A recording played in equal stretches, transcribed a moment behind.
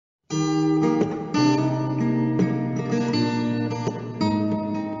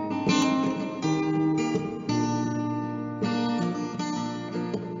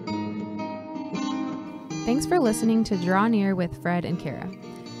Thanks for listening to Draw Near with Fred and Kara.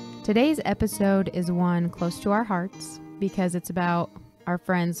 Today's episode is one close to our hearts because it's about our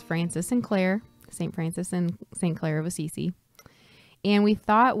friends Francis and Clare, St. Francis and St. Clare of Assisi. And we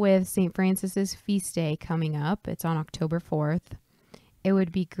thought with St. Francis's feast day coming up, it's on October 4th, it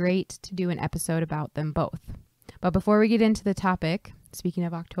would be great to do an episode about them both. But before we get into the topic, speaking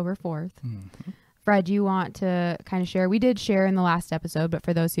of October 4th, Fred, you want to kind of share? We did share in the last episode, but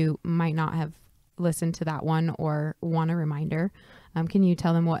for those who might not have listened to that one or want a reminder, can you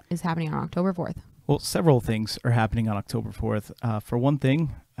tell them what is happening on October 4th? Well, several things are happening on October 4th. For one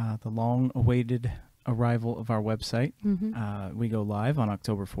thing, the long-awaited arrival of our website. We go live on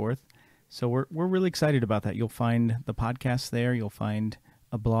October 4th. So we're really excited about that. You'll find the podcast there. You'll find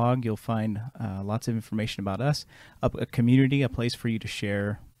a blog. You'll find lots of information about us, a community, a place for you to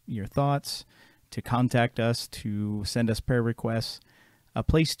share your thoughts, to contact us, to send us prayer requests, a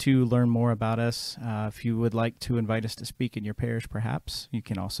place to learn more about us. If you would like to invite us to speak in your parish, perhaps, you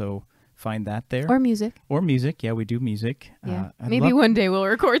can also find that there. Or music. Or music. Yeah, we do music. Yeah. Maybe one day we'll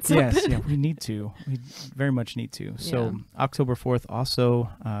record something. Yes, yeah, we need to. We very much need to. So October 4th also,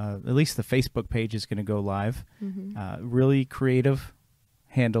 at least the Facebook page is going to go live. Really creative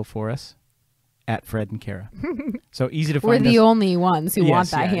handle for us, at Fred and Kara. So easy to find us. We're the only ones who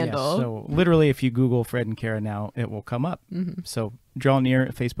want that handle. Yes. So literally if you Google Fred and Kara now, it will come up. So Draw Near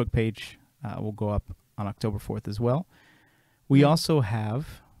Facebook page will go up on October 4th as well. We also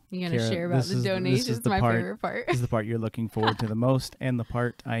have... You're going to share about the donations. This is my favorite part. This is the part you're looking forward to the most, and the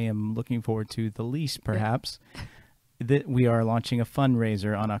part I am looking forward to the least, perhaps. That we are launching a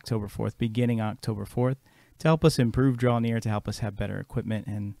fundraiser on October 4th, beginning October 4th, to help us improve Draw Near, to help us have better equipment,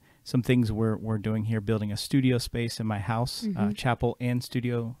 and some things we're doing here, building a studio space in my house, chapel and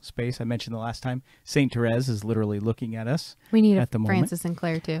studio space. I mentioned the last time, St. Therese is literally looking at us. We need a Francis and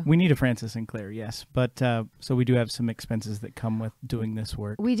Clare too. We need a Francis and Clare, yes. But so we do have some expenses that come with doing this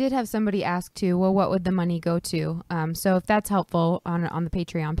work. We did have somebody ask too, well, what would the money go to? So if that's helpful on the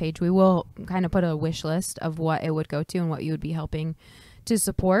Patreon page, we will kind of put a wish list of what it would go to and what you would be helping to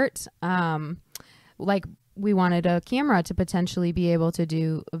support. We wanted a camera to potentially be able to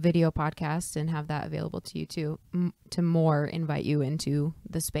do a video podcast and have that available to you too, to more invite you into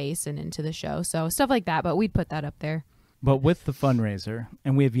the space and into the show. So stuff like that, but we'd put that up there. But with the fundraiser,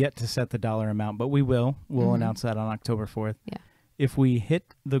 and we have yet to set the dollar amount, but we'll announce that on October 4th. Yeah. If we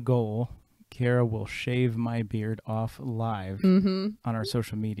hit the goal, Kara will shave my beard off live on our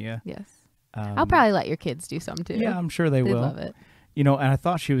social media. Yes. I'll probably let your kids do some too. Yeah, I'm sure they will. Love it. And I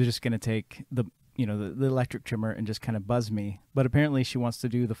thought she was just going to take the electric trimmer and just kind of buzz me. But apparently she wants to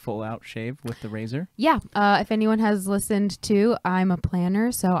do the full out shave with the razor. Yeah. If anyone has listened to, I'm a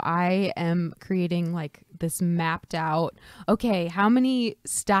planner. So I am creating like this mapped out, okay, how many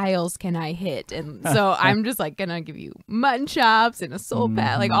styles can I hit? And so I'm just like going to give you mutton chops and a soul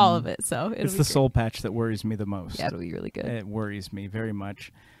patch, like all of it. So it's the soul patch that worries me the most. Yeah, it'll be really good. It worries me very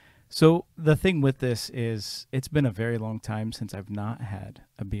much. So the thing with this is it's been a very long time since I've not had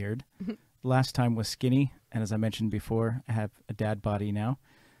a beard. Last time was skinny, and as I mentioned before, I have a dad body now,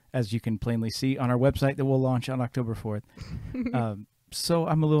 as you can plainly see on our website that will launch on October 4th. So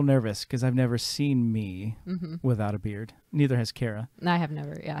I'm a little nervous because I've never seen me without a beard. Neither has Kara. I have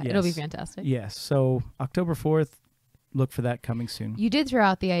never, yeah. Yes. It'll be fantastic. Yes, so October 4th, look for that coming soon. You did throw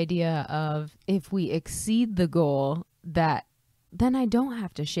out the idea of if we exceed the goal, that then I don't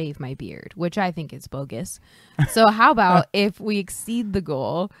have to shave my beard, which I think is bogus. So how about if we exceed the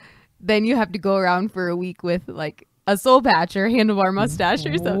goal, then you have to go around for a week with like a soul patch or a handlebar mustache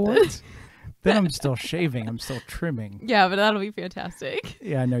or something. Then I'm still shaving. I'm still trimming. Yeah, but that'll be fantastic.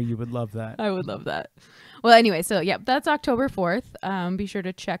 Yeah, I know you would love that. I would love that. Well, anyway, so yeah, that's October 4th. Be sure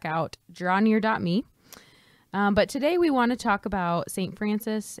to check out drawnear.me. But today we want to talk about St.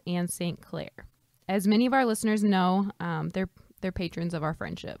 Francis and St. Clare. As many of our listeners know, they're patrons of our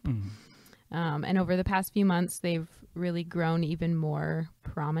friendship. And over the past few months, they've really grown even more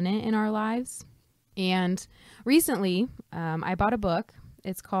prominent in our lives. And recently, I bought a book.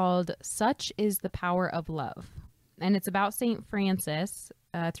 It's called Such is the Power of Love. And it's about St. Francis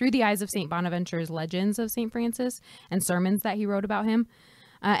through the eyes of St. Bonaventure's legends of St. Francis and sermons that he wrote about him.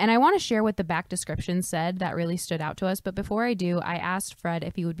 And I want to share what the back description said that really stood out to us. But before I do, I asked Fred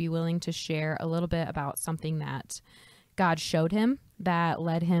if he would be willing to share a little bit about something that God showed him that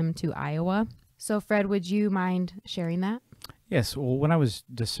led him to Iowa. So Fred, would you mind sharing that? Yes. Well, when I was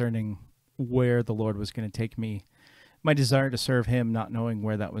discerning where the Lord was going to take me, my desire to serve him, not knowing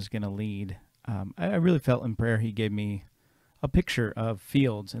where that was going to lead, I really felt in prayer he gave me a picture of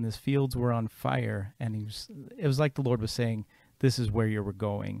fields, and his fields were on fire, and it was like the Lord was saying, this is where you were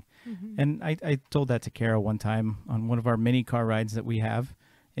going. Mm-hmm. And I told that to Kara one time on one of our mini car rides that we have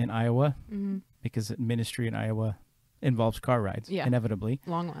in Iowa, Mm-hmm. because ministry in Iowa involves car rides, inevitably.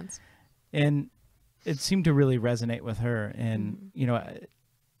 Long ones. And it seemed to really resonate with her. And, you know,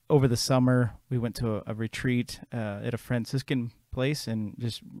 over the summer, we went to a retreat at a Franciscan place, and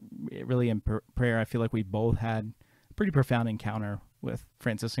just really in prayer, I feel like we both had a pretty profound encounter with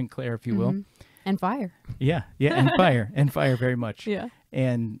Francis and Clare, if you will. And fire. Yeah, and fire very much. Yeah.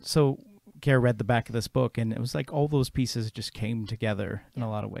 And so Kara read the back of this book, and it was like all those pieces just came together in a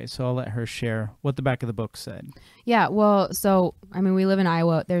lot of ways. So I'll let her share what the back of the book said. Yeah, well, so, I mean, we live in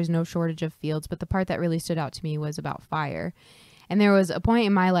Iowa. There's no shortage of fields, but the part that really stood out to me was about fire. And there was a point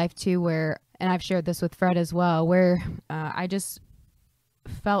in my life, too, where, and I've shared this with Fred as well, where I just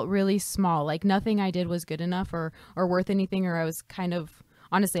felt really small. Like nothing I did was good enough or worth anything, or I was kind of,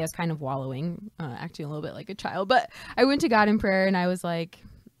 honestly, I was kind of wallowing, acting a little bit like a child. But I went to God in prayer, and I was like,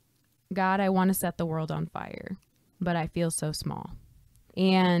 God, I want to set the world on fire, but I feel so small.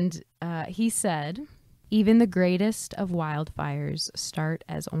 And he said, even the greatest of wildfires start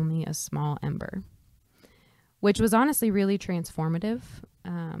as only a small ember, which was honestly really transformative,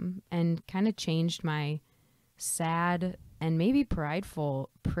 and kind of changed my sad and maybe prideful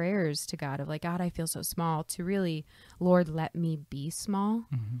prayers to God of like, God, I feel so small, to really, Lord, let me be small.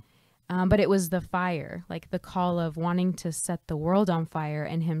 But it was the fire, like the call of wanting to set the world on fire,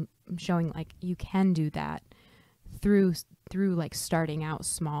 and him showing like you can do that through like starting out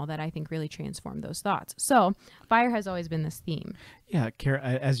small, that I think really transformed those thoughts. So fire has always been this theme. Yeah, Kara,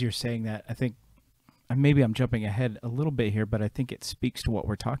 as you're saying that, I think maybe I'm jumping ahead a little bit here, but I think it speaks to what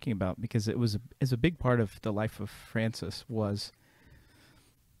we're talking about, because it was a big part of the life of Francis was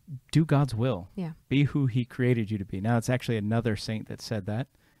do God's will. Yeah. Be who he created you to be. Now, it's actually another saint that said that.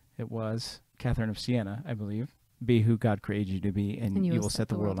 It was Catherine of Siena, I believe. Be who God created you to be, and you will set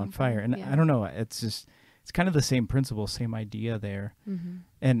the world on fire. And I don't know, it's kind of the same principle, same idea there.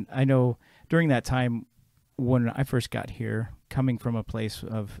 And I know during that time when I first got here, coming from a place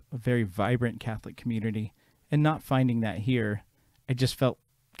of a very vibrant Catholic community and not finding that here, I just felt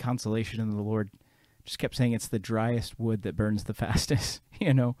consolation in the Lord. Just kept saying it's the driest wood that burns the fastest,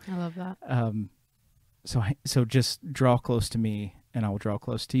 you know. I love that. So just draw close to me, and I will draw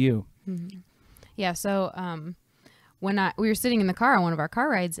close to you. Yeah. So when we were sitting in the car on one of our car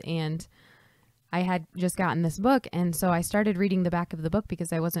rides, and I had just gotten this book, and so I started reading the back of the book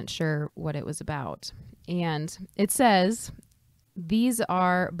because I wasn't sure what it was about. And it says, these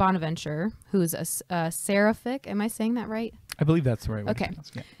are Bonaventure, who's a seraphic. Am I saying that right? I believe that's the right way. Okay.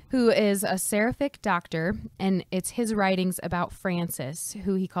 Yeah. Who is a seraphic doctor, and it's his writings about Francis,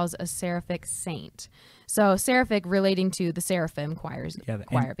 who he calls a seraphic saint. So seraphic relating to the seraphim choirs,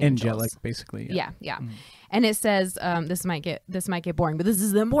 choir of angels. Angelic, basically. Yeah. And it says, this might get boring, but this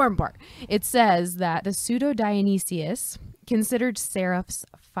is the important part. It says that the Pseudo-Dionysius considered seraphs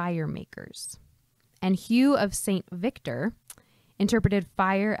fire makers, and Hugh of St. Victor interpreted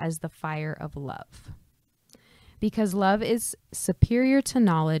fire as the fire of love. Because love is superior to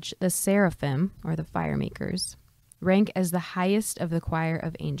knowledge, the seraphim, or the fire makers, rank as the highest of the choir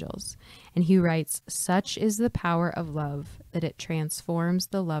of angels. And Hugh writes, such is the power of love that it transforms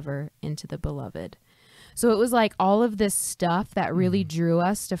the lover into the beloved. So it was like all of this stuff that really drew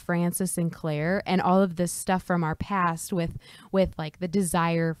us to Francis and Clare, and all of this stuff from our past with like the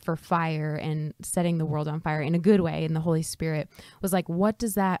desire for fire and setting the world on fire in a good way, and the Holy Spirit was like, what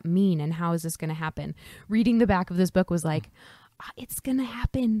does that mean, and how is this going to happen? Reading the back of this book was like, it's going to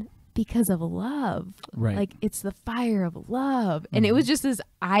happen because of love. Right. Like it's the fire of love. And it was just this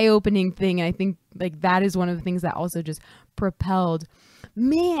eye-opening thing. And I think like that is one of the things that also just propelled,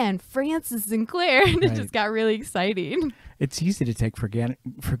 man, Francis and Clare. And it just got really exciting. It's easy to take for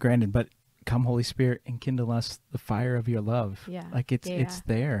granted, but come Holy Spirit and kindle us the fire of your love. Yeah. Like it's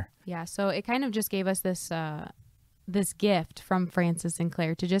there. Yeah. So it kind of just gave us this, this gift from Francis and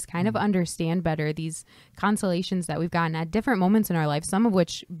Clare to just kind of understand better these consolations that we've gotten at different moments in our life, some of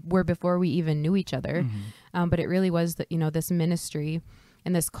which were before we even knew each other. But it really was that, this ministry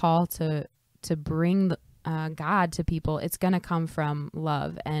and this call to bring God to people. It's going to come from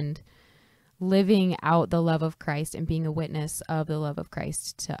love and living out the love of Christ and being a witness of the love of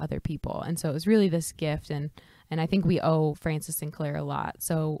Christ to other people. And so it was really this gift. And I think we owe Francis and Clare a lot.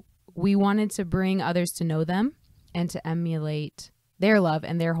 So we wanted to bring others to know them and to emulate their love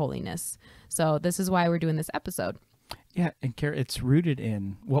and their holiness. So this is why we're doing this episode. Yeah, and Kara, it's rooted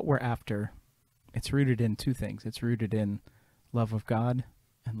in what we're after. It's rooted in two things. It's rooted in love of God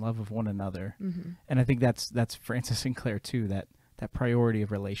and love of one another. And I think that's Francis and Clare too, that priority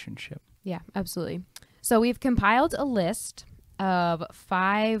of relationship. Yeah, absolutely. So we've compiled a list of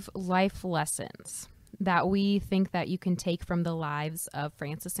 5 life lessons that we think that you can take from the lives of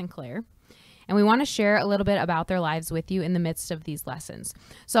Francis and Clare. And we want to share a little bit about their lives with you in the midst of these lessons.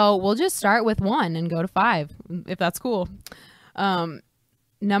 So we'll just start with 1 and go to 5, if that's cool.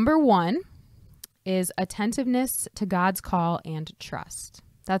 Number 1 is attentiveness to God's call and trust.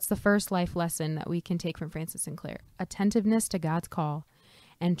 That's the first life lesson that we can take from Francis and Clare. Attentiveness to God's call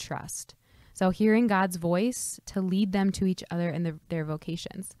and trust. So hearing God's voice to lead them to each other in their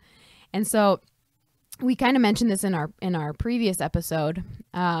vocations. And so we kind of mentioned this in our previous episode.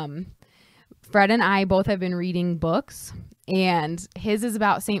 Fred and I both have been reading books, and his is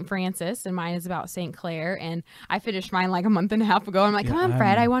about St. Francis and mine is about St. Clare. And I finished mine like a month and a half ago. I'm like, come on,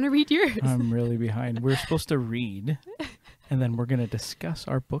 Fred, I want to read yours. I'm really behind. We're supposed to read, and then we're going to discuss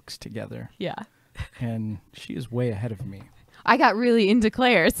our books together. Yeah. And she is way ahead of me. I got really into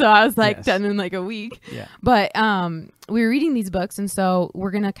Clare, so I was like done in like a week. Yeah. But we were reading these books, and so we're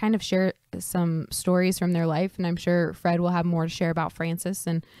going to kind of share some stories from their life, and I'm sure Fred will have more to share about Francis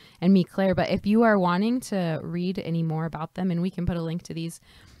and me, Clare. But if you are wanting to read any more about them, and we can put a link to these,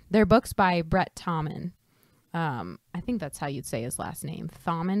 they're books by Brett Thoman. I think that's how you'd say his last name.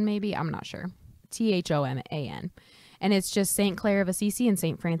 Thoman, maybe? I'm not sure. Thoman. And it's just St. Clare of Assisi and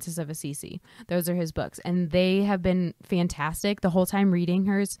St. Francis of Assisi. Those are his books. And they have been fantastic the whole time reading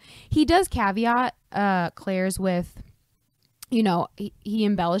hers. He does caveat Clare's with, you know, he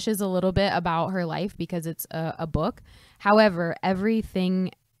embellishes a little bit about her life because it's a book. However, every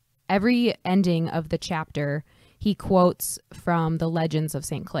ending of the chapter, he quotes from the legends of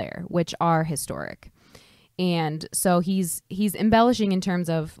St. Clare, which are historic. And so he's embellishing in terms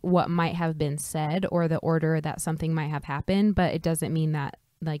of what might have been said or the order that something might have happened, but it doesn't mean that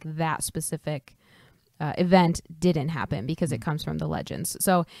like that specific event didn't happen because it comes from the legends.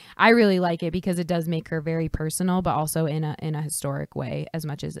 So I really like it because it does make her very personal, but also in a historic way as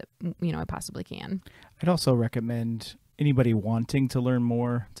much as it possibly can. I'd also recommend anybody wanting to learn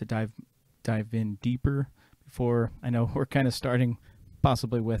more to dive in deeper. Before, I know we're kind of starting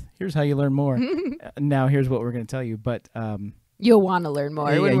possibly with here's how you learn more. Now here's what we're going to tell you, but you'll want to learn more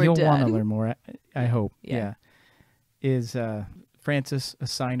when we're you'll done. want to learn more. I hope. Yeah. Is Francis a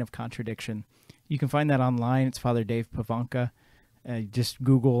sign of contradiction? You can find that online. It's Father Dave Pavanka. Just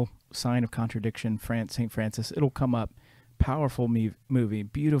Google sign of contradiction St. Francis. It'll come up. Powerful movie,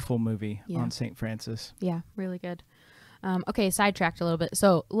 beautiful movie on St. Francis. Yeah, really good. Okay, sidetracked a little bit.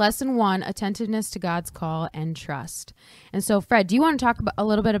 So lesson 1, attentiveness to God's call and trust. And so Fred, do you want to talk a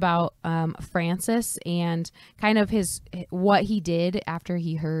little bit about Francis and kind of what he did after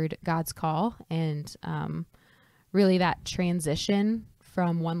he heard God's call and really that transition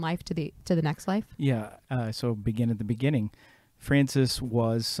from one life to the next life? Yeah, so begin at the beginning. Francis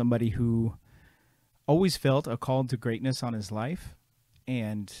was somebody who always felt a call to greatness on his life,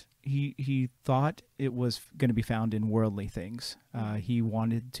 and he thought it was going to be found in worldly things. He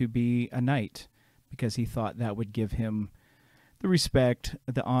wanted to be a knight because he thought that would give him the respect,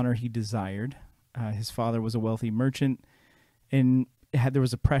 the honor he desired. His father was a wealthy merchant, and there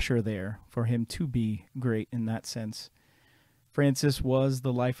was a pressure there for him to be great in that sense. Francis was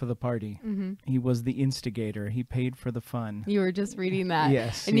the life of the party. Mm-hmm. He was the instigator. He paid for the fun. You were just reading that.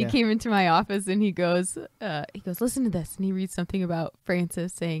 Yes. And he came into my office and he goes, listen to this. And he reads something about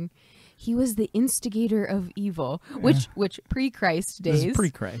Francis saying he was the instigator of evil, which pre-Christ days. This is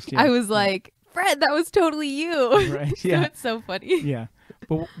pre-Christ, yeah. I was like, Fred, that was totally you. Right. So Yeah. it's so funny. Yeah.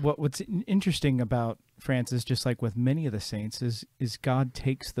 But what's interesting about Francis, just like with many of the saints, is God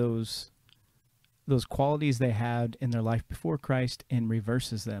takes those qualities they had in their life before Christ and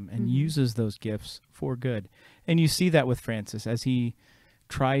reverses them and uses those gifts for good. And you see that with Francis as he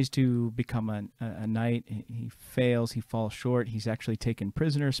tries to become a knight. He fails, he falls short. He's actually taken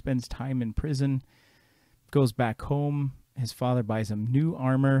prisoner, spends time in prison, goes back home. His father buys him new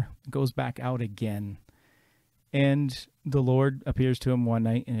armor, goes back out again. And the Lord appears to him one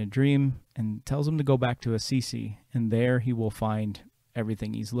night in a dream and tells him to go back to Assisi, and there he will find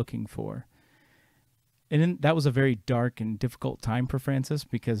everything he's looking for. And that was a very dark and difficult time for Francis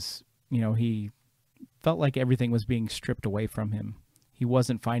because, he felt like everything was being stripped away from him. He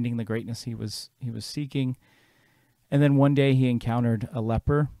wasn't finding the greatness he was seeking. And then one day he encountered a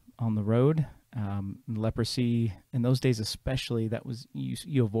leper on the road. Leprosy, in those days especially, that was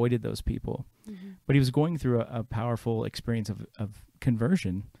you avoided those people. Mm-hmm. But he was going through a powerful experience of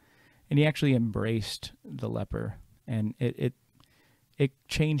conversion, and he actually embraced the leper, and it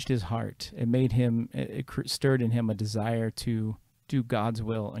changed his heart. It made him, it stirred in him a desire to do God's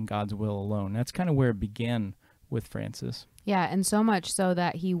will and God's will alone. That's kind of where it began with Francis. Yeah, and so much so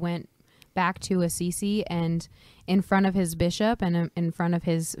that he went back to Assisi, and in front of his bishop and in front of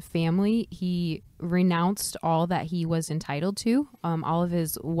his family, he renounced all that he was entitled to, all of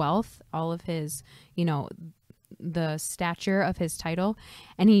his wealth, all of his, the stature of his title,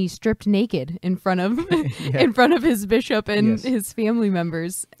 and he stripped naked in front of in front of his bishop and his family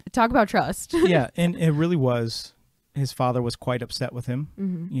members. Talk about trust. Yeah, and it really was. His father was quite upset with him.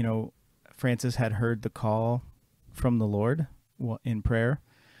 Mm-hmm. Francis had heard the call from the Lord in prayer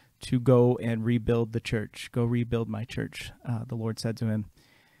to go and rebuild the church. Go rebuild my church, the Lord said to him.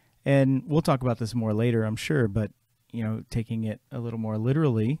 And we'll talk about this more later, I'm sure, but, taking it a little more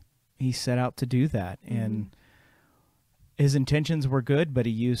literally, he set out to do that. Mm-hmm. And his intentions were good, but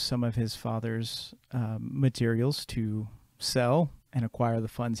he used some of his father's materials to sell and acquire the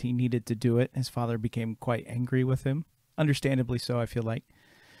funds he needed to do it. His father became quite angry with him, understandably so, I feel like,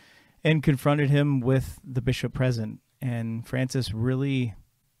 and confronted him with the bishop present. And Francis really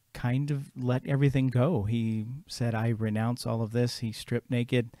kind of let everything go. He said, I renounce all of this. He stripped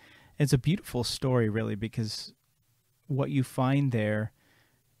naked. It's a beautiful story, really, because what you find there,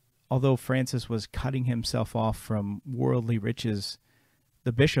 although Francis was cutting himself off from worldly riches,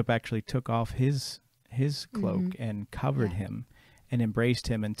 the bishop actually took off his cloak and covered him and embraced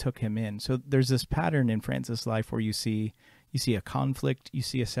him and took him in. So there's this pattern in Francis' life where you see a conflict, you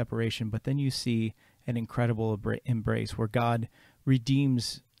see a separation, but then you see an incredible embrace where God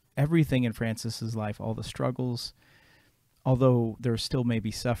redeems everything in Francis's life, all the struggles. Although there still may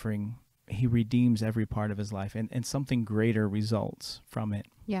be suffering, he redeems every part of his life, and something greater results from it.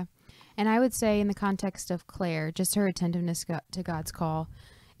 Yeah. And I would say in the context of Clare, just her attentiveness to God's call,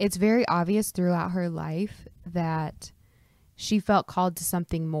 it's very obvious throughout her life that she felt called to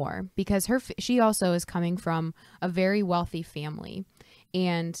something more, because she also is coming from a very wealthy family.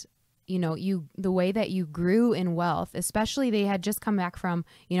 And the way that you grew in wealth, especially they had just come back from,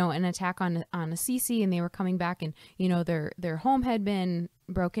 an attack on Assisi, and they were coming back, and, their home had been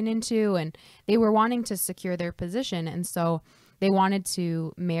broken into, and they were wanting to secure their position. And so they wanted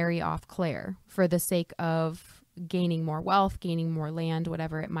to marry off Clare for the sake of gaining more wealth, gaining more land,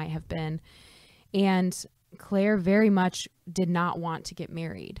 whatever it might have been. And Clare very much did not want to get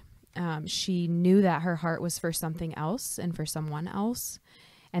married. She knew that her heart was for something else and for someone else,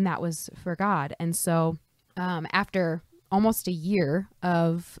 and that was for God. And so after almost a year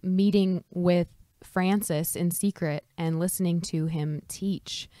of meeting with Francis in secret and listening to him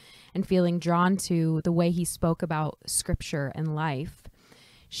teach and feeling drawn to the way he spoke about scripture and life,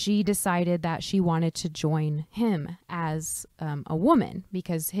 she decided that she wanted to join him as a woman,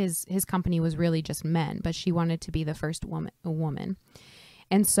 because his company was really just men, but she wanted to be the first woman.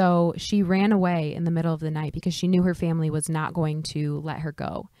 And so she ran away in the middle of the night because she knew her family was not going to let her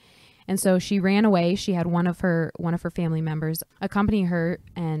go. And so she ran away. She had one of her family members accompany her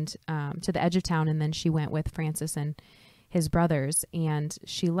and to the edge of town, and then she went with Francis and his brothers, and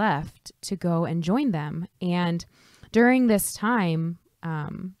she left to go and join them. And during this time,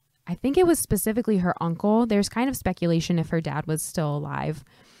 I think it was specifically her uncle. There's kind of speculation if her dad was still alive.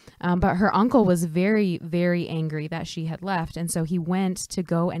 But her uncle was very, very angry that she had left. And so he went to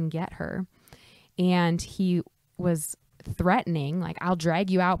go and get her. And he was threatening, like, I'll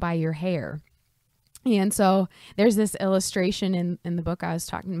drag you out by your hair. And so there's this illustration in the book I was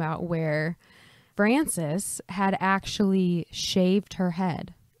talking about where Francis had actually shaved her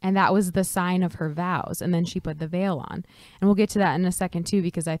head. And that was the sign of her vows. And then she put the veil on. And we'll get to that in a second, too,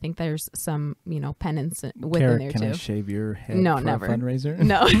 because I think there's some, penance within there, too. Can I shave your head never. A fundraiser?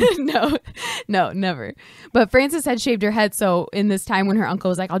 No, never. But Frances had shaved her head. So in this time when her uncle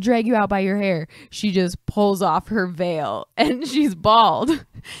was like, I'll drag you out by your hair, she just pulls off her veil and she's bald.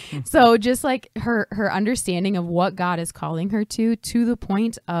 So just like her understanding of what God is calling her to the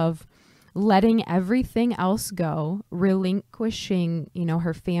point of letting everything else go, relinquishing,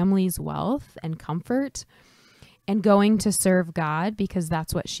 her family's wealth and comfort, and going to serve God because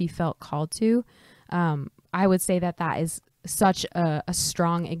that's what she felt called to. I would say that is such a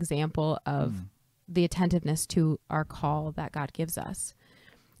strong example of the attentiveness to our call that God gives us.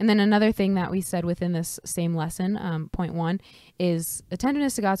 And then another thing that we said within this same lesson, point 1, is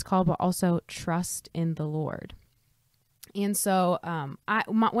attentiveness to God's call, but also trust in the Lord. And so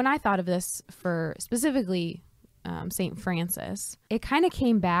when I thought of this for specifically St. Francis, it kind of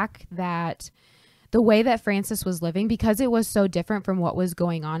came back that the way that Francis was living, because it was so different from what was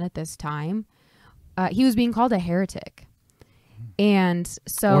going on at this time, he was being called a heretic. And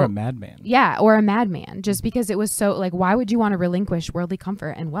so, or a madman. Yeah, or a madman, just because it was so, like, why would you want to relinquish worldly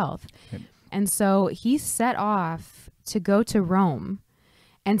comfort and wealth? Yep. And so he set off to go to Rome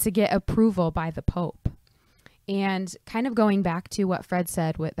and to get approval by the Pope. And kind of going back to what Fred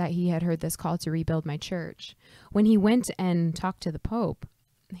said, that he had heard this call to rebuild my church. When he went and talked to the Pope,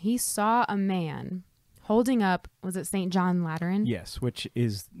 he saw a man holding up, was it St. John Lateran? Yes, which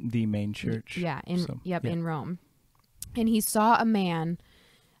is the main church. In Rome. And he saw a man,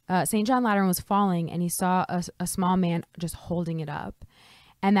 St. John Lateran was falling, and he saw a small man just holding it up.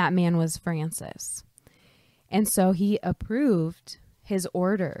 And that man was Francis. And so he approved his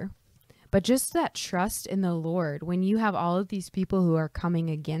order. But just that trust in the Lord, when you have all of these people who are coming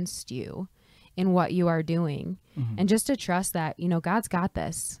against you in what you are doing, and just to trust that, God's got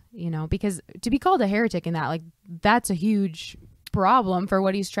this, because to be called a heretic in that, like, that's a huge problem for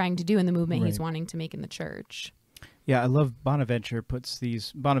what he's trying to do in the movement he's wanting to make in the church. Yeah, I love Bonaventure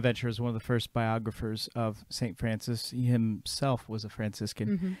Bonaventure is one of the first biographers of St. Francis. He himself was a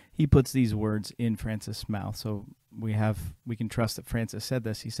Franciscan. He puts these words in Francis' mouth. So we can trust that Francis said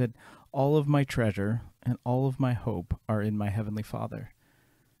this. He said, "All of my treasure and all of my hope are in my Heavenly Father."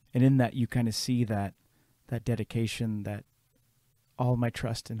 And in that you kind of see that dedication, that all my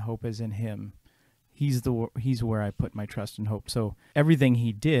trust and hope is in him. He's where I put my trust and hope. So everything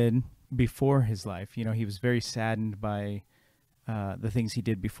he did before his life, he was very saddened by the things he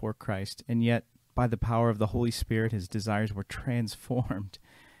did before Christ, and yet by the power of the Holy Spirit, his desires were transformed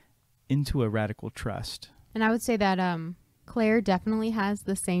into a radical trust. And I would say that Clare definitely has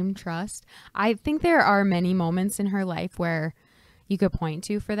the same trust. I think there are many moments in her life where you could point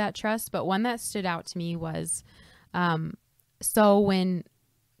to for that trust, but one that stood out to me was so when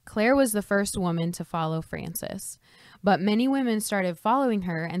Clare was the first woman to follow Francis, but many women started following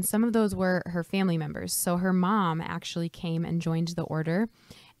her, and some of those were her family members. So her mom actually came and joined the order,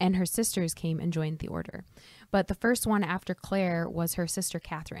 and her sisters came and joined the order. But the first one after Clare was her sister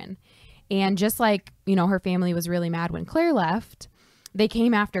Catherine. And just like, her family was really mad when Clare left, they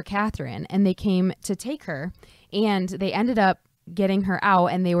came after Catherine, and they came to take her, and they ended up getting her out,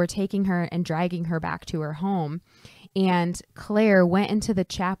 and they were taking her and dragging her back to her home. And Clare went into the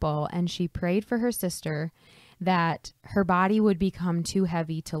chapel, and she prayed for her sister that her body would become too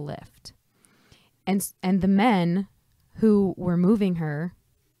heavy to lift. And the men who were moving her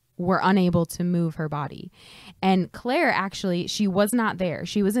were unable to move her body. And Clare, actually, she was not there.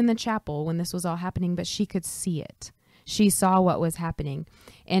 She was in the chapel when this was all happening, but she could see it. She saw what was happening.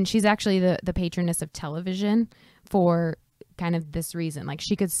 And she's actually the patroness of television for kind of this reason. Like,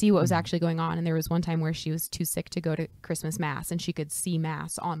 she could see what was actually going on. And there was one time where she was too sick to go to Christmas Mass, and she could see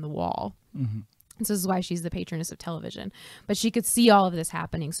Mass on the wall. This is why she's the patroness of television. But she could see all of this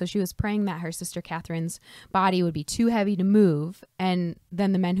happening. So she was praying that her sister Catherine's body would be too heavy to move. And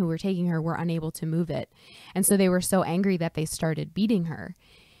then the men who were taking her were unable to move it. And so they were so angry that they started beating her.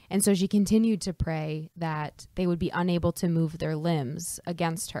 And so she continued to pray that they would be unable to move their limbs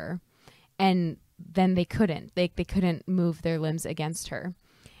against her. And then they couldn't. They couldn't move their limbs against her.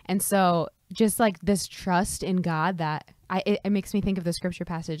 And so just like this trust in God that it makes me think of the scripture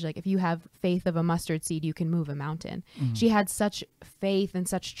passage, like, if you have faith of a mustard seed, you can move a mountain. She had such faith and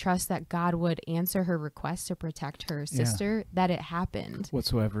such trust that God would answer her request to protect her sister, that it happened.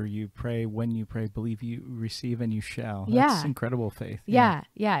 Whatsoever you pray, when you pray, believe you receive and you shall. That's incredible faith. Yeah,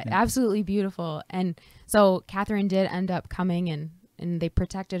 absolutely beautiful. And so Catherine did end up coming, and they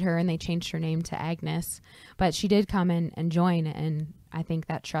protected her, and they changed her name to Agnes. But she did come in and join, and I think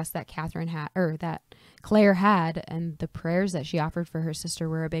that trust that Catherine had, or that Clare had, and the prayers that she offered for her sister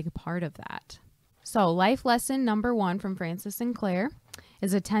were a big part of that. So life lesson number 1 from Francis and Clare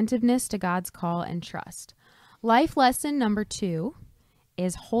is attentiveness to God's call and trust. Life lesson number 2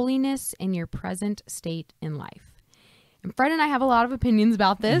 is holiness in your present state in life. And Fred and I have a lot of opinions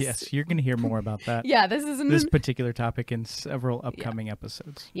about this. Yes, you're going to hear more about that. This particular topic in several upcoming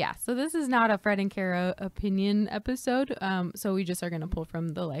episodes. Yeah, so this is not a Fred and Kara opinion episode. So we just are going to pull from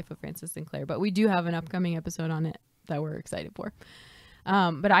the life of Francis and Clare. But we do have an upcoming episode on it that we're excited for.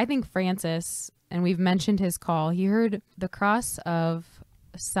 But I think Francis, and we've mentioned his call, he heard the cross of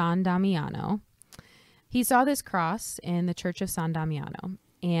San Damiano. He saw this cross in the church of San Damiano.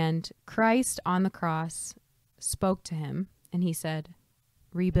 And Christ on the cross spoke to him, and he said,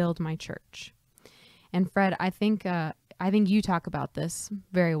 "Rebuild my church." And Fred, I think you talk about this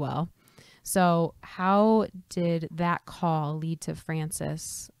very well. So how did that call lead to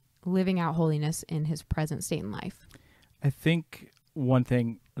Francis living out holiness in his present state in life? I think one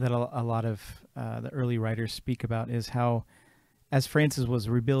thing that a lot of the early writers speak about is how, as Francis was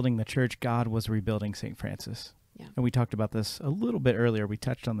rebuilding the church, God was rebuilding St. Francis. Yeah. And we talked about this a little bit earlier. We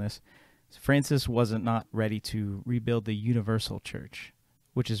touched on this. Francis wasn't not ready to rebuild the universal church,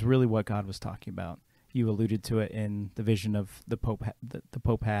 which is really what God was talking about. You alluded to it in the vision of the Pope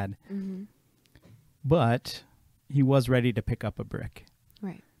had. Mm-hmm. But he was ready to pick up a brick.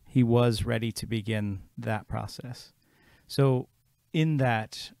 Right. He was ready to begin that process. So in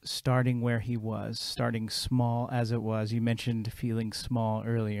that, starting where he was, starting small as it was, you mentioned feeling small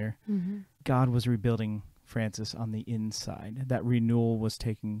earlier, God was rebuilding Francis on the inside. That renewal was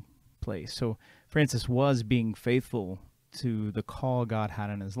taking place. So Francis was being faithful to the call God had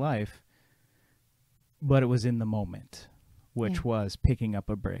in his life, but it was in the moment, which was picking up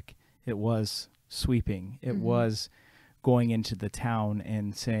a brick. It was sweeping. It was going into the town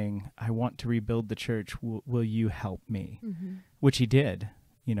and saying, I want to rebuild the church. Will you help me? Which he did.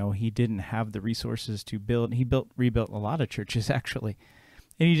 You know, he didn't have the resources to build. He rebuilt a lot of churches, actually.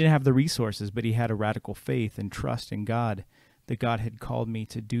 And he didn't have the resources, but he had a radical faith and trust in God, that God had called me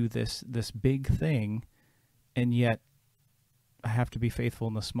to do this big thing, and yet I have to be faithful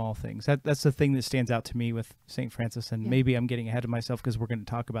in the small things. That's the thing that stands out to me with St. Francis, and maybe I'm getting ahead of myself because we're going to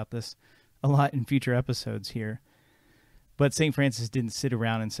talk about this a lot in future episodes here. But St. Francis didn't sit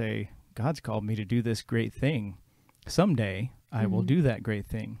around and say, God's called me to do this great thing. Someday I will do that great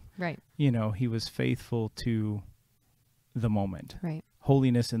thing. Right. You know, he was faithful to the moment. Right.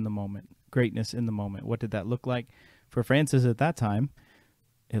 Holiness in the moment. Greatness in the moment. What did that look like? For Francis at that time,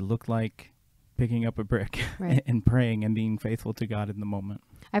 it looked like picking up a brick and praying and being faithful to God in the moment.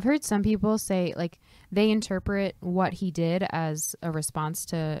 I've heard some people say, like, they interpret what he did as a response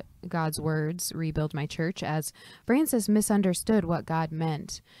to God's words, rebuild my church, as Francis misunderstood what God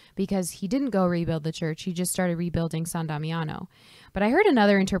meant, because he didn't go rebuild the church. He just started rebuilding San Damiano. But I heard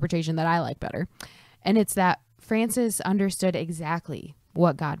another interpretation that I like better, and it's that Francis understood exactly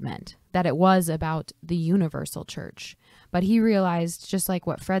what God meant, that it was about the universal church. But he realized, just like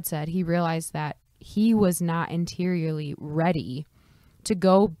what Fred said, he realized that he was not interiorly ready to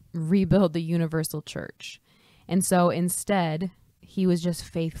go rebuild the universal church. And so instead, he was just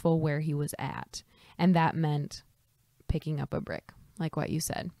faithful where he was at. And that meant picking up a brick, like what you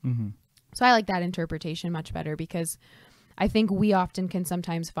said. So I like that interpretation much better, because I think we often can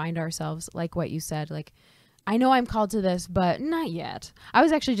sometimes find ourselves, like what you said, like, I know I'm called to this, but not yet. I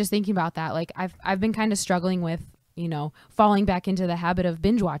was actually just thinking about that. Like, I've been kind of struggling with, you know, falling back into the habit of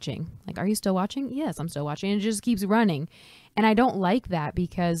binge watching. Like, are you still watching? Yes, I'm still watching. And it just keeps running. And I don't like that,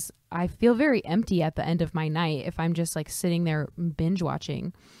 because I feel very empty at the end of my night if I'm just like sitting there binge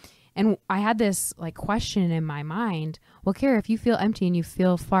watching. And I had this like question in my mind. Well, Kara, if you feel empty and you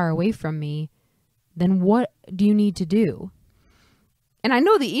feel far away from me, then what do you need to do? And I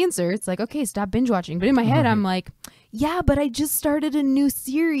know the answer. It's like, okay, stop binge watching. But in my head, I'm like, yeah, but I just started a new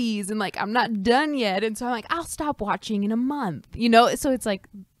series and like, I'm not done yet. And so I'm like, I'll stop watching in a month, you know? So it's like,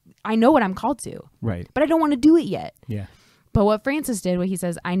 I know what I'm called to, right? But I don't want to do it yet. Yeah. But what Francis did, what he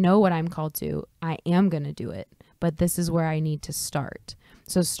says, I know what I'm called to. I am going to do it, but this is where I need to start.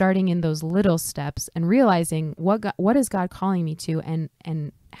 So starting in those little steps and realizing what is God calling me to,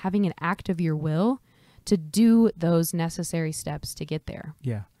 and having an act of your will to do those necessary steps to get there.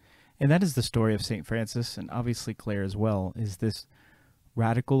 Yeah. And that is the story of St. Francis, and obviously Clare as well, is this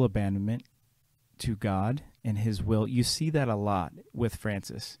radical abandonment to God and his will. You see that a lot with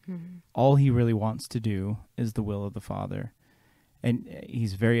Francis. All he really wants to do is the will of the Father. And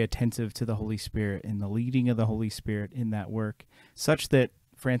he's very attentive to the Holy Spirit and the leading of the Holy Spirit in that work, such that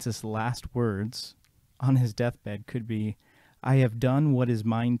Francis' last words on his deathbed could be, I have done what is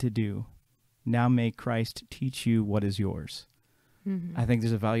mine to do. Now may Christ teach you what is yours. I think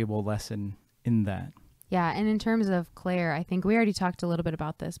there's a valuable lesson in that. Yeah, and in terms of Clare, I think we already talked a little bit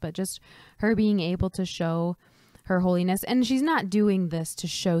about this, but just her being able to show her holiness, and she's not doing this to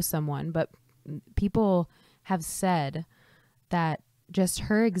show someone, but people have said that just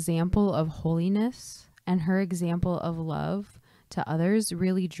her example of holiness and her example of love to others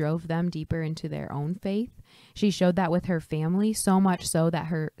really drove them deeper into their own faith. She showed that with her family, so much so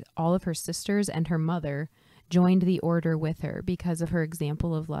that all of her sisters and her mother joined the order with her because of her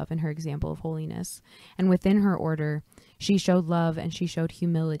example of love and her example of holiness. And within her order, she showed love and she showed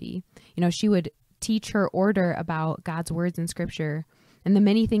humility. You know, she would teach her order about God's words in Scripture and the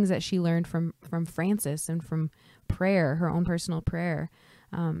many things that she learned from Francis and from prayer, her own personal prayer.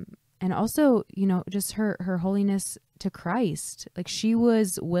 And also, you know, just her holiness to Christ. Like, she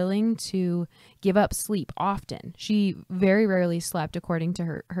was willing to give up sleep often. She very rarely slept, according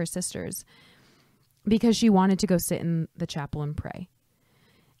to her sisters, because she wanted to go sit in the chapel and pray.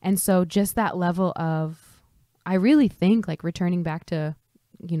 And so just that level of, I really think, like, returning back to,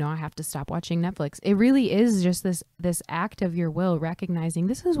 you know, I have to stop watching Netflix. It really is just this act of your will, recognizing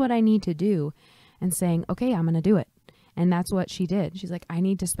this is what I need to do and saying, okay, I'm going to do it. And that's what she did. She's like, I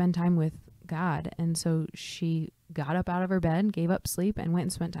need to spend time with God. And so she got up out of her bed, gave up sleep, and went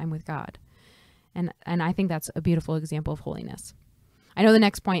and spent time with God. And I think that's a beautiful example of holiness. I know the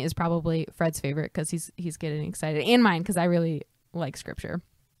next point is probably Fred's favorite because he's getting excited, and mine because I really like scripture.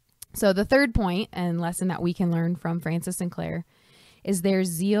 So the third point and lesson that we can learn from Francis and Clare is their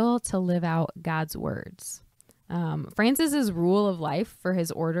zeal to live out God's words. Francis's rule of life for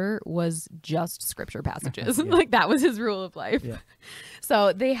his order was just scripture passages. Yeah. Like that was his rule of life. Yeah.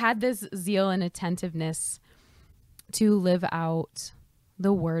 So they had this zeal and attentiveness to live out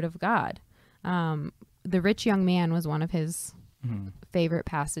the word of God. The rich young man was one of his favorite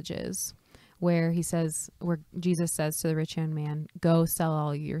passages where Jesus says to the rich young man, go sell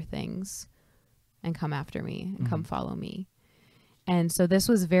all your things and come after me and come follow me. And so this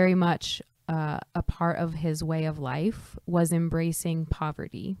was very much a part of his way of life, was embracing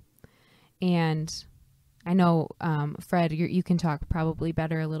poverty. And I know, Fred, you can talk probably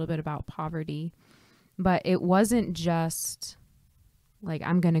better a little bit about poverty, but it wasn't just like,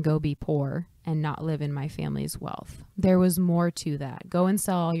 I'm going to go be poor and not live in my family's wealth. There was more to that. Go and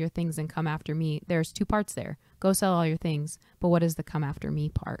sell all your things and come after me. There's two parts there. Go sell all your things, but what is the come after me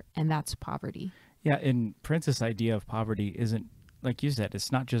part? And that's poverty. Yeah, and Francis' idea of poverty isn't, like you said,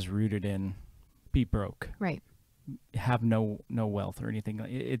 it's not just rooted in be broke. Right. Have no wealth or anything.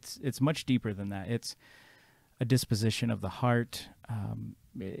 It's much deeper than that. It's a disposition of the heart.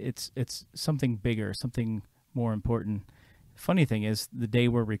 It's something bigger, something more important. Funny thing is, the day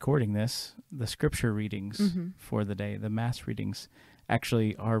we're recording this, the scripture readings for the day, the mass readings,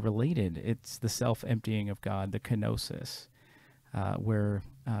 actually are related. It's the self-emptying of God, the kenosis, where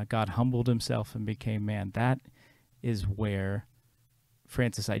God humbled himself and became man. That is where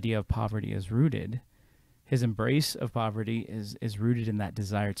Francis' idea of poverty is rooted. His embrace of poverty is rooted in that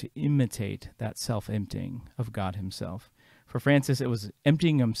desire to imitate that self-emptying of God himself. For Francis, it was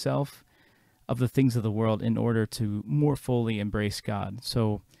emptying himself of the things of the world in order to more fully embrace God.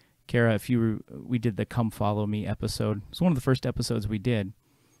 So, Kara, we did the Come Follow Me episode. It's one of the first episodes we did.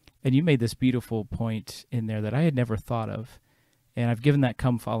 And you made this beautiful point in there that I had never thought of. And I've given that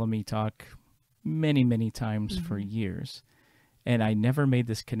Come Follow Me talk many, many times for years. And I never made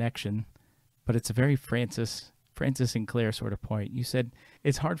this connection, but it's a very Francis and Clare sort of point. You said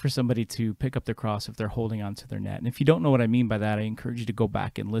it's hard for somebody to pick up their cross if they're holding on to their net. And if you don't know what I mean by that, I encourage you to go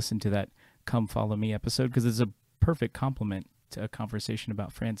back and listen to that Come Follow Me episode, because it's a perfect complement to a conversation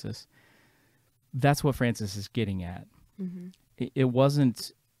about Francis. That's what Francis is getting at. It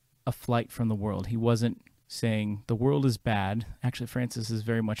wasn't a flight from the world. He wasn't saying the world is bad. Actually, Francis is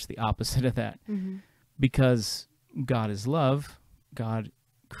very much the opposite of that. Because God is love.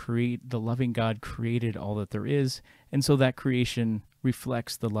 The loving God created all that there is, and so that creation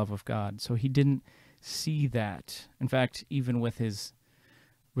reflects the love of God. So he didn't see that. In fact, even with his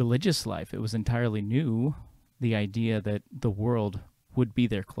religious life, it was entirely new, the idea that the world would be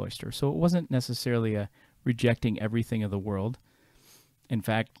their cloister. So it wasn't necessarily a rejecting everything of the world. In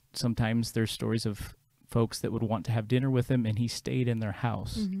fact, sometimes there's stories of folks that would want to have dinner with him, and he stayed in their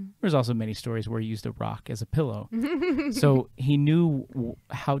house. There's also many stories where he used a rock as a pillow. So he knew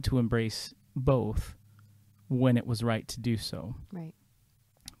how to embrace both when it was right to do so. Right.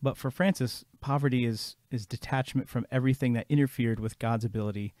 But for Francis, poverty is detachment from everything that interfered with God's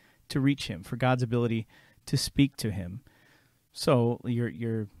ability to reach him, for God's ability to speak to him. So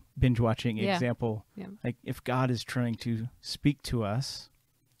your binge-watching example, like if God is trying to speak to us,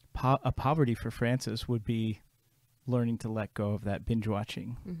 a poverty for Francis would be learning to let go of that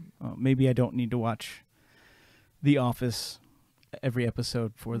binge-watching. Maybe I don't need to watch The Office every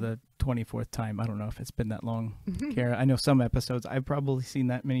episode for the 24th time. I don't know if it's been that long, Kara. I know some episodes I've probably seen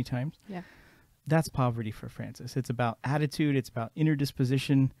that many times. Yeah. That's poverty for Francis. It's about attitude. It's about inner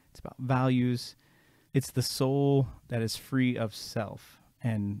disposition. It's about values. It's the soul that is free of self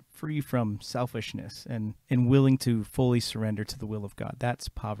and free from selfishness and willing to fully surrender to the will of God. That's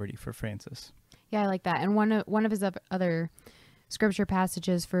poverty for Francis. Yeah, I like that. And one of his other scripture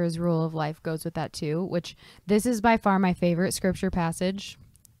passages for his rule of life goes with that too, which this is by far my favorite scripture passage,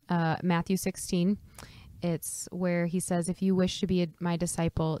 Matthew 16. It's where he says, if you wish to be my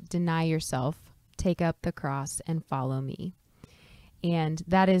disciple, deny yourself, take up the cross and follow me. And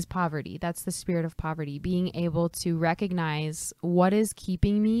that is poverty. That's the spirit of poverty, being able to recognize what is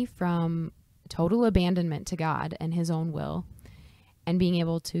keeping me from total abandonment to God and his own will, and being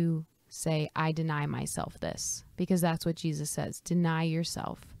able to say, I deny myself this, because that's what Jesus says, deny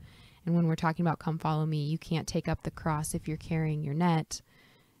yourself. And when we're talking about come follow me, you can't take up the cross if you're carrying your net.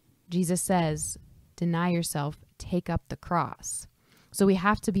 Jesus says, deny yourself, take up the cross. So we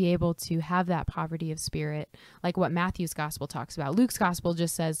have to be able to have that poverty of spirit, like what Matthew's gospel talks about. Luke's gospel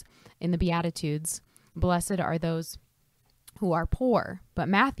just says in the Beatitudes, blessed are those who are poor. But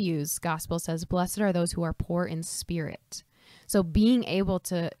Matthew's gospel says, blessed are those who are poor in spirit. So being able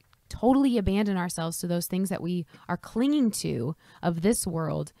to totally abandon ourselves to those things that we are clinging to of this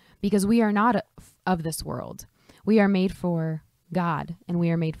world, because we are not of this world. We are made for God and we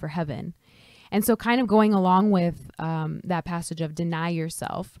are made for heaven. And so kind of going along with that passage of deny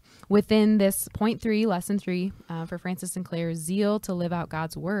yourself, within this point 3, lesson 3 for Francis and Clare, zeal to live out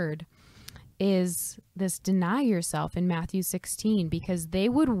God's word, is this deny yourself in Matthew 16, because they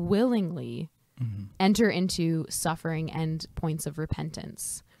would willingly enter into suffering and points of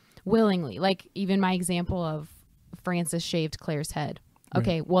repentance. Willingly. Like even my example of Francis shaved Claire's head.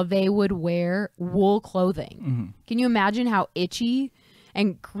 Okay, well, they would wear wool clothing. Can you imagine how itchy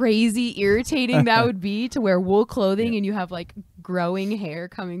and crazy irritating that would be to wear wool clothing and you have like growing hair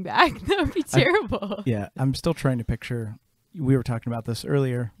coming back? That would be terrible. I'm still trying to picture. We were talking about this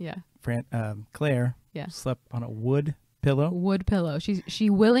earlier. Claire slept on a wood pillow. Wood pillow. She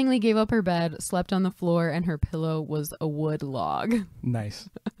willingly gave up her bed, slept on the floor, and her pillow was a wood log. Nice.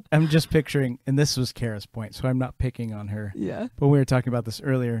 I'm just picturing, and this was Kara's point, so I'm not picking on her. Yeah. But we were talking about this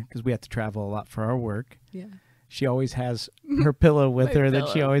earlier because we have to travel a lot for our work. Yeah. She always has her pillow with her that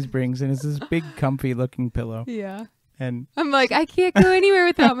she always brings, and it's this big, comfy looking pillow. Yeah. And I'm like, I can't go anywhere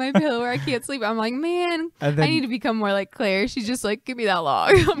without my pillow, or I can't sleep. I'm like, man, I need to become more like Claire. She's just like, give me that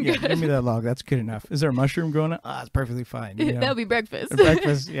log. I'm good. Give me that log. That's good enough. Is there a mushroom growing up? It's perfectly fine. You know? That'll be breakfast.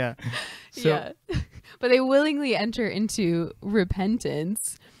 Breakfast, yeah. So, yeah. But they willingly enter into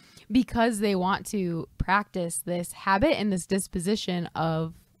repentance because they want to practice this habit and this disposition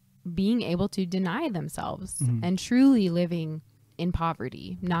of being able to deny themselves and truly living in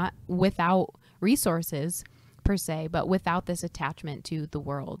poverty, not without resources per se, but without this attachment to the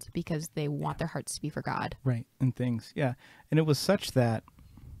world, because they want their hearts to be for God. Right. And things. Yeah. And it was such that,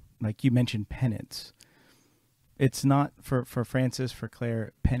 like you mentioned, penance. It's not for Francis, for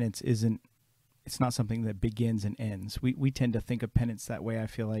Clare, penance it's not something that begins and ends. We tend to think of penance that way. I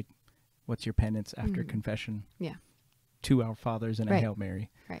feel like, what's your penance after confession? Yeah. 2 Our Fathers and a Hail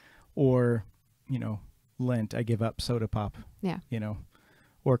Mary. Right. Or, Lent, I give up soda pop. Yeah.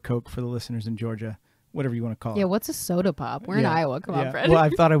 Or Coke for the listeners in Georgia. Whatever you want to call it. Yeah, what's a soda pop? We're in Iowa. Come on, Fred. Well, I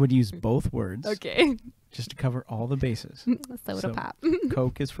thought I would use both words. Okay. Just to cover all the bases. Soda pop.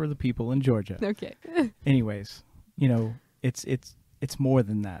 Coke is for the people in Georgia. Okay. Anyways, it's more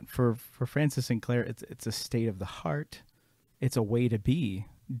than that. For Francis and Clare, it's a state of the heart. It's a way to be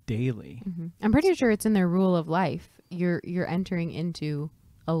daily. I'm pretty sure it's in their rule of life. You're entering into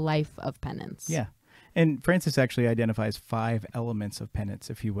a life of penance. Yeah. And Francis actually identifies 5 elements of penance,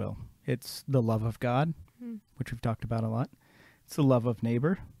 if you will. It's the love of God, which we've talked about a lot. It's the love of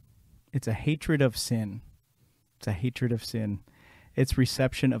neighbor. It's a hatred of sin. It's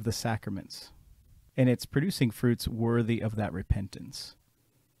reception of the sacraments. And it's producing fruits worthy of that repentance.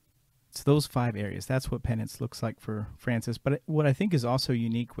 It's those 5 areas. That's what penance looks like for Francis. But what I think is also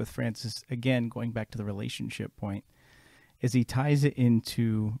unique with Francis, again, going back to the relationship point, is he ties it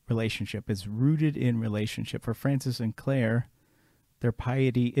into relationship. It's rooted in relationship. For Francis and Clare, their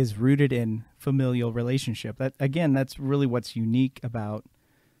piety is rooted in familial relationship. That's really what's unique about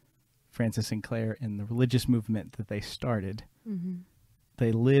Francis and Clare and the religious movement that they started.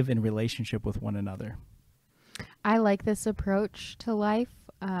 They live in relationship with one another. I like this approach to life.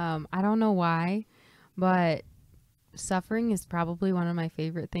 I don't know why, but suffering is probably one of my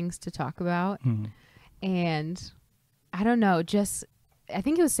favorite things to talk about. And I don't know, I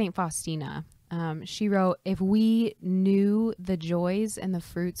think it was St. Faustina. She wrote, if we knew the joys and the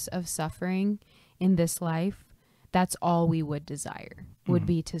fruits of suffering in this life, that's all we would desire, would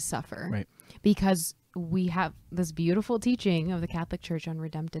be to suffer. Right. Because we have this beautiful teaching of the Catholic Church on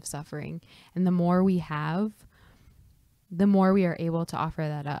redemptive suffering. And the more we have, the more we are able to offer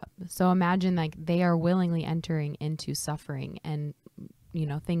that up. So imagine like they are willingly entering into suffering and,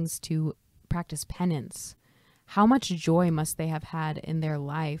 things to practice penance. How much joy must they have had in their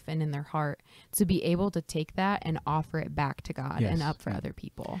life and in their heart to be able to take that and offer it back to God and up for other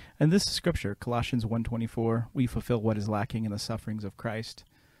people? And this is scripture, Colossians 1:24, we fulfill what is lacking in the sufferings of Christ.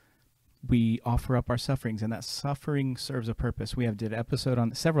 We offer up our sufferings, and that suffering serves a purpose. We did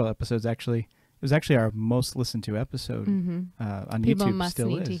several episodes actually. It was actually our most listened to episode on YouTube. People must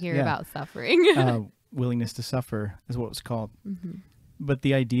need to hear about suffering. Willingness to suffer is what it was called. But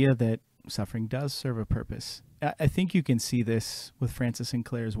the idea that suffering does serve a purpose. I think you can see this with Francis and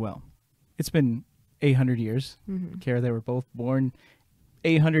Clare as well. It's been 800 years. Clare, they were both born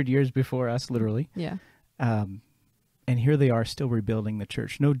 800 years before us, literally. Yeah. And here they are still rebuilding the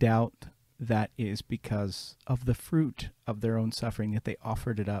church. No doubt that is because of the fruit of their own suffering, that they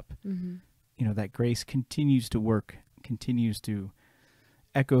offered it up. That grace continues to work continues to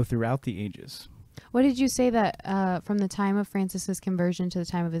echo throughout the ages. What did you say that from the time of Francis's conversion to the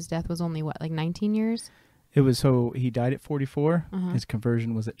time of his death was only what, like 19 years? It was, so he died at 44. His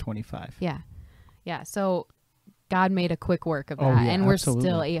conversion was at 25. Yeah. Yeah. So God made a quick work of that. Oh, yeah, and we're absolutely.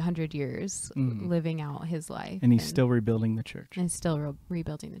 still 800 years living out his life. And he's still rebuilding the church. And still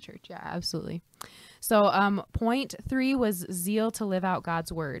rebuilding the church. Yeah, absolutely. So point 3 was zeal to live out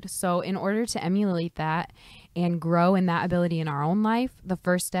God's word. So in order to emulate that and grow in that ability in our own life, the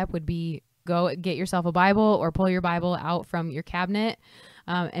first step would be go get yourself a Bible or pull your Bible out from your cabinet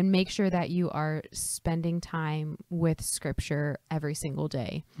and make sure that you are spending time with Scripture every single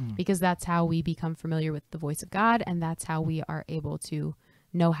day, because that's how we become familiar with the voice of God, and that's how we are able to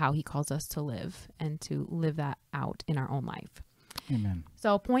know how he calls us to live and to live that out in our own life. Amen.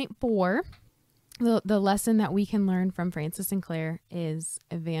 So point 4, the lesson that we can learn from Francis and Clare is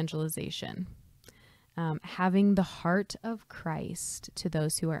evangelization. Having the heart of Christ to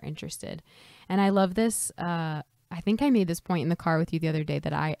those who are interested. And I love this. I think I made this point in the car with you the other day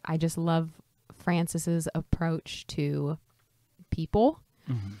that I just love Francis's approach to people,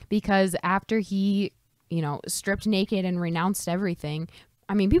 because after he, stripped naked and renounced everything,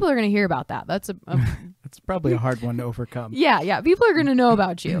 I mean, people are going to hear about that. That's That's probably a hard one to overcome. Yeah. People are going to know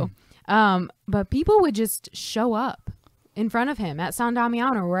about you. But people would just show up in front of him at San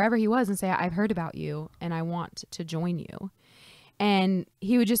Damiano or wherever he was and say, I've heard about you and I want to join you. And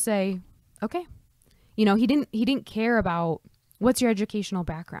he would just say, okay. He didn't care about what's your educational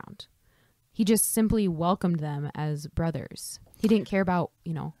background. He just simply welcomed them as brothers. He didn't care about,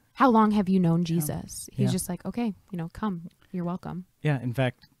 how long have you known Jesus? He's just like, okay, come, you're welcome. Yeah. In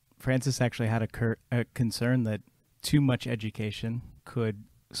fact, Francis actually had a concern that too much education could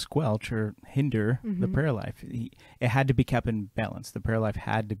squelch or hinder the prayer life. It had to be kept in balance. The prayer life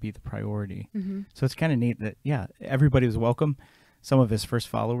had to be the priority. So it's kind of neat that, everybody was welcome. Some of his first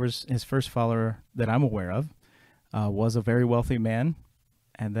follower that I'm aware of was a very wealthy man.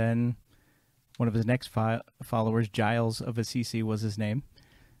 And then one of his next followers, Giles of Assisi was his name,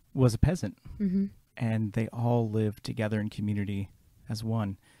 was a peasant. And they all lived together in community as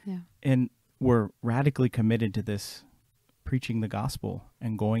one. Yeah. And were radically committed to this, preaching the gospel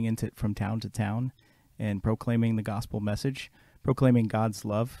and going from town to town and proclaiming the gospel message, proclaiming God's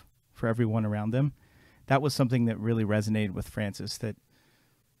love for everyone around them. That was something that really resonated with Francis, that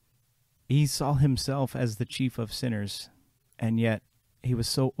he saw himself as the chief of sinners, and yet he was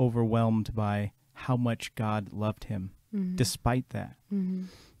so overwhelmed by how much God loved him despite that. And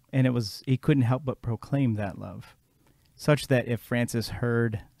he couldn't help but proclaim that love, such that if Francis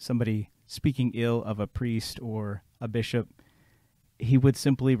heard somebody speaking ill of a priest or a bishop, he would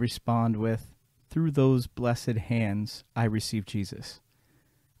simply respond with, "Through those blessed hands, I received Jesus."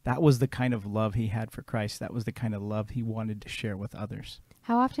 That was the kind of love he had for Christ. That was the kind of love he wanted to share with others.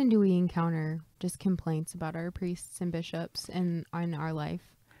 How often do we encounter just complaints about our priests and bishops in our life,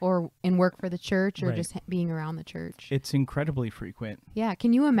 or in work for the church, or just being around the church? It's incredibly frequent. Yeah.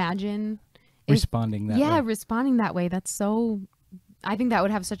 Can you imagine responding that way? Yeah, responding that way. That's so... I think that would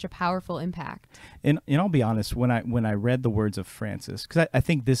have such a powerful impact. And I'll be honest, when I read the words of Francis, because I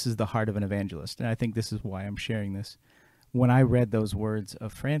think this is the heart of an evangelist, and I think this is why I'm sharing this. When I read those words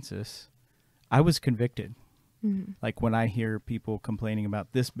of Francis, I was convicted. Like when I hear people complaining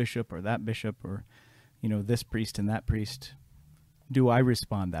about this bishop or that bishop or, this priest and that priest, do I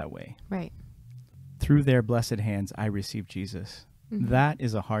respond that way? Right. Through their blessed hands, I received Jesus. That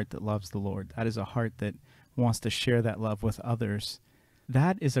is a heart that loves the Lord. That is a heart that wants to share that love with others.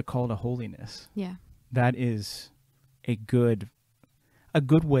 That is a call to holiness. Yeah. That is a good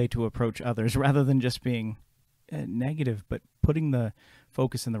way to approach others, rather than just being negative, but putting the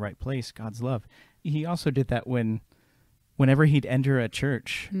focus in the right place, God's love. He also did that whenever he'd enter a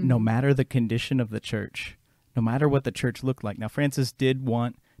church, no matter the condition of the church, no matter what the church looked like. Now, Francis did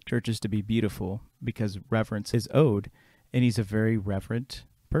want churches to be beautiful because reverence is owed, and he's a very reverent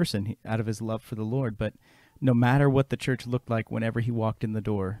person out of his love for the Lord. But no matter what the church looked like, whenever he walked in the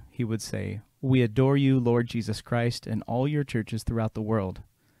door, he would say, "We adore you, Lord Jesus Christ, and all your churches throughout the world.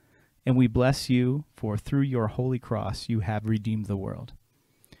 And we bless you, for through your holy cross you have redeemed the world."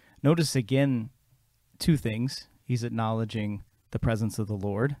 Notice again, two things. He's acknowledging the presence of the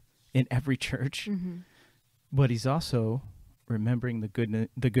Lord in every church, but he's also remembering the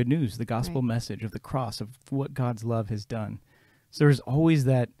good news, the gospel message of the cross, of what God's love has done. So there's always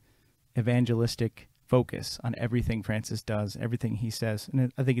that evangelistic focus on everything Francis does, everything he says.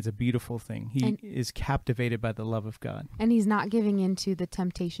 And I think it's a beautiful thing. He is captivated by the love of God. And he's not giving into the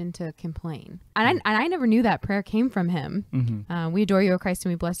temptation to complain. And I never knew that prayer came from him. Mm-hmm. We adore you, O Christ,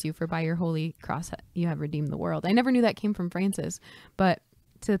 and we bless you, for by your holy cross you have redeemed the world. I never knew that came from Francis. But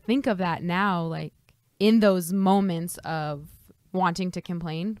to think of that now, like in those moments of wanting to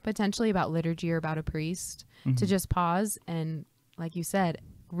complain, potentially about liturgy or about a priest, to just pause and, like you said,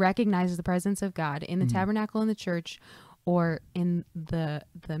 recognize the presence of God in the tabernacle in the church or in the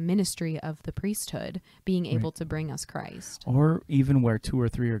ministry of the priesthood, being able to bring us Christ. Or even where 2 or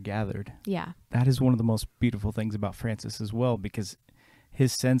 3 are gathered. Yeah. That is one of the most beautiful things about Francis as well, because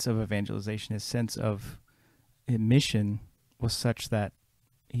his sense of evangelization, his sense of mission was such that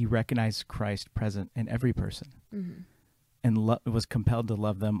he recognized Christ present in every person and was compelled to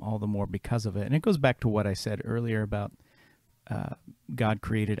love them all the more because of it. And it goes back to what I said earlier about God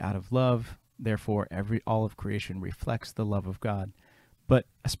created out of love, therefore all of creation reflects the love of God, but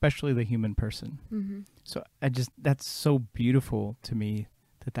especially the human person. So that's so beautiful to me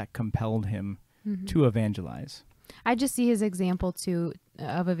that compelled him to evangelize. I just see his example too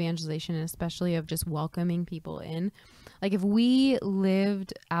of evangelization, and especially of just welcoming people in. Like if we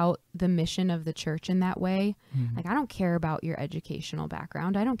lived out the mission of the church in that way, like I don't care about your educational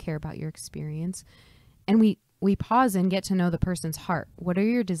background, I don't care about your experience, and we pause and get to know the person's heart. What are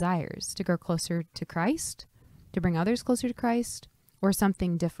your desires? To grow closer to Christ? To bring others closer to Christ? Or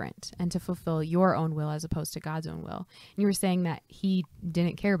something different, and to fulfill your own will as opposed to God's own will? And you were saying that he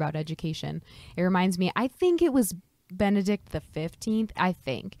didn't care about education. It reminds me, I think it was Benedict the 15th,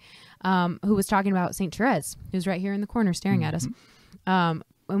 who was talking about St. Therese, who's right here in the corner staring at us, and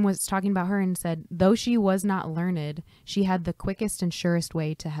was talking about her and said, though she was not learned, she had the quickest and surest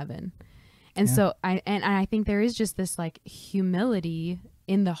way to heaven. And so I think there is just this like humility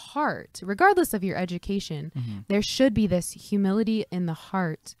in the heart, regardless of your education. There should be this humility in the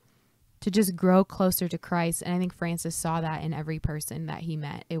heart to just grow closer to Christ. And I think Francis saw that in every person that he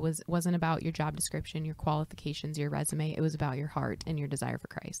met. It wasn't about your job description, your qualifications, your resume. It was about your heart and your desire for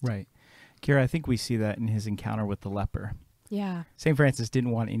Christ. Right. Kira, I think we see that in his encounter with the leper. Yeah. St. Francis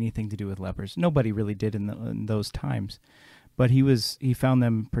didn't want anything to do with lepers. Nobody really did in those times. But he found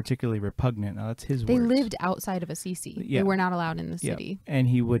them particularly repugnant. Now, that's his words. They lived outside of Assisi. Yeah. They were not allowed in the city. And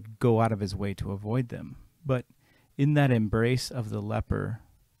he would go out of his way to avoid them. But in that embrace of the leper,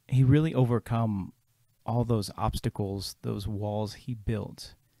 he really overcome all those obstacles, those walls he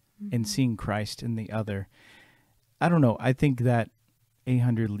built, in seeing Christ in the other. I don't know. I think that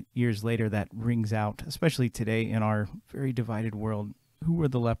 800 years later, that rings out, especially today in our very divided world. Who were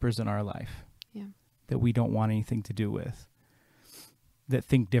the lepers in our life that we don't want anything to do with? That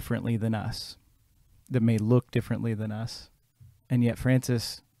think differently than us, that may look differently than us. And yet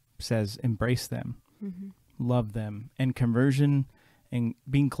Francis says, embrace them, love them. And conversion and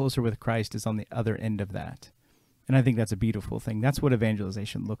being closer with Christ is on the other end of that. And I think that's a beautiful thing. That's what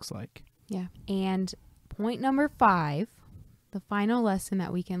evangelization looks like. Yeah. And point number 5, the final lesson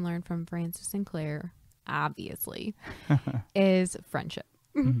that we can learn from Francis and Clare, obviously, is friendship.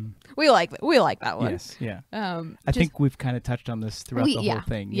 We like that one. Yes, yeah. I think we've kind of touched on this throughout the whole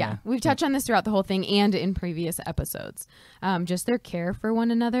thing. Yeah, we've touched on this throughout the whole thing and in previous episodes. Just their care for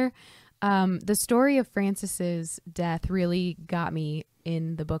one another. The story of Francis's death really got me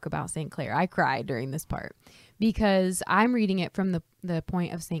in the book about St. Clare. I cried during this part because I'm reading it from the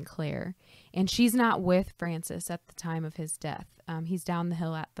point of St. Clare, and she's not with Francis at the time of his death. He's down the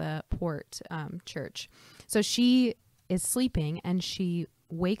hill at the Port church. So she is sleeping, and she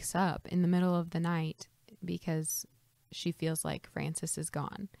wakes up in the middle of the night because she feels like Francis is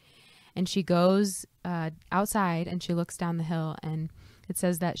gone. And she goes outside and she looks down the hill, and it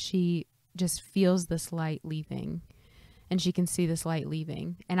says that she just feels this light leaving, and she can see this light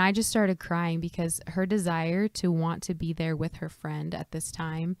leaving. And I just started crying because her desire to want to be there with her friend at this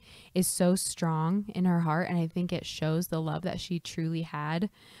time is so strong in her heart. And I think it shows the love that she truly had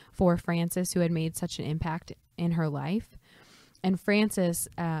for Francis, who had made such an impact in her life. And Francis,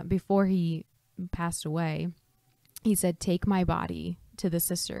 before he passed away, he said, "Take my body to the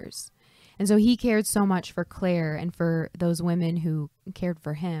sisters." And so he cared so much for Clare and for those women who cared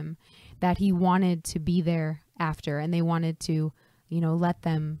for him that he wanted to be there after, and they wanted to, let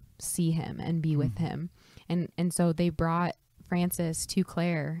them see him and be with him. And so they brought Francis to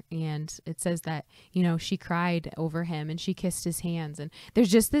Clare, and it says that, she cried over him and she kissed his hands. And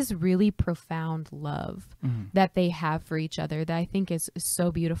there's just this really profound love that they have for each other that I think is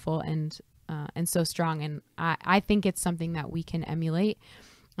so beautiful and so strong. And I think it's something that we can emulate.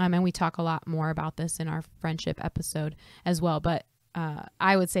 And we talk a lot more about this in our friendship episode as well. But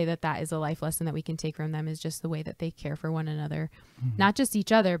I would say that is a life lesson that we can take from them, is just the way that they care for one another, not just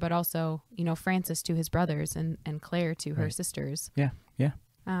each other, but also, Francis to his brothers and Clare to her sisters. Yeah. Yeah.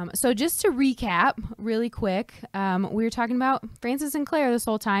 So just to recap really quick, we were talking about Francis and Clare this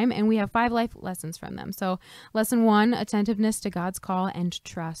whole time, and we have 5 life lessons from them. So lesson 1, attentiveness to God's call and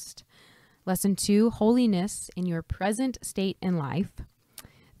trust. Lesson 2, holiness in your present state in life.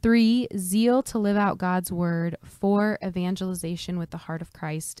 3, zeal to live out God's word. 4, evangelization with the heart of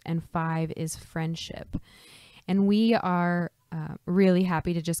Christ. And 5 is friendship. And we are really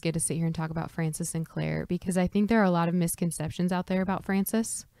happy to just get to sit here and talk about Francis and Clare, because I think there are a lot of misconceptions out there about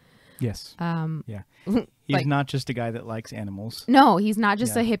Francis. Yes. Yeah. He's not just a guy that likes animals. No, he's not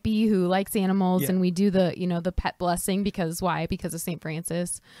just a hippie who likes animals, and we do the, the pet blessing because why? Because of St.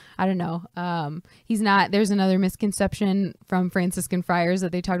 Francis. I don't know. He's not, there's another misconception from Franciscan friars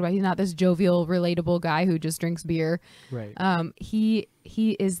that they talked about. He's not this jovial, relatable guy who just drinks beer. Right. He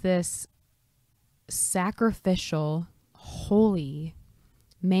is this sacrificial, holy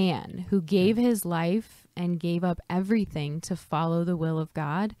man who gave his life and gave up everything to follow the will of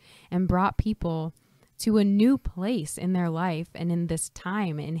God, and brought people to a new place in their life and in this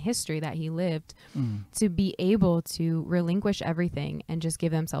time in history that he lived, to be able to relinquish everything and just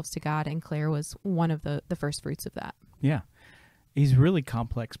give themselves to God. And Clare was one of the first fruits of that. Yeah. He's a really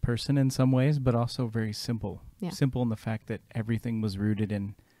complex person in some ways, but also very simple. Yeah. Simple in the fact that everything was rooted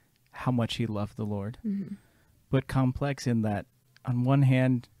in how much he loved the Lord, but complex in that, on one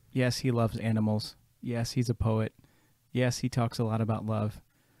hand, yes, he loves animals. Yes, he's a poet. Yes, he talks a lot about love.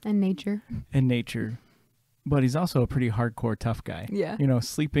 And nature. But he's also a pretty hardcore tough guy. Yeah.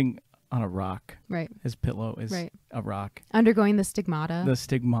 Sleeping on a rock. Right. His pillow is a rock. Undergoing the stigmata.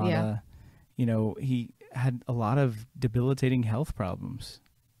 Yeah. He had a lot of debilitating health problems,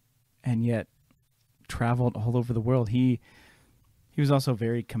 and yet traveled all over the world. He was also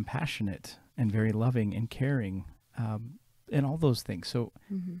very compassionate and very loving and caring, and all those things. So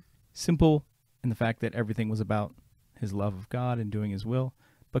simple in the fact that everything was about his love of God and doing his will,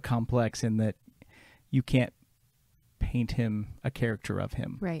 but complex in that you can't paint him a caricature of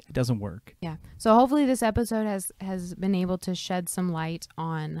him. Right. It doesn't work. Yeah. So hopefully this episode has been able to shed some light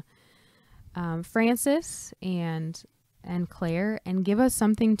on Francis and Clare, and give us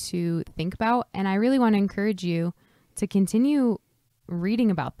something to think about. And I really want to encourage you to continue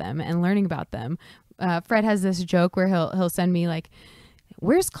reading about them and learning about them. Fred has this joke where he'll send me like,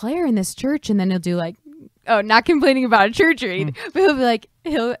 "Where's Clare in this church?" And then he'll do like, "Oh, not complaining about a church read," but he'll be like,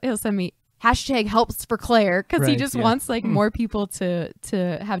 he'll send me #helps for Clare, because he just wants like more people to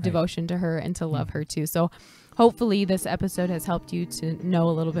have devotion to her and to love her too. So hopefully this episode has helped you to know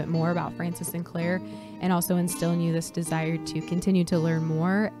a little bit more about Francis and Clare, and also instill in you this desire to continue to learn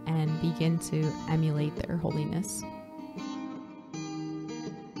more and begin to emulate their holiness.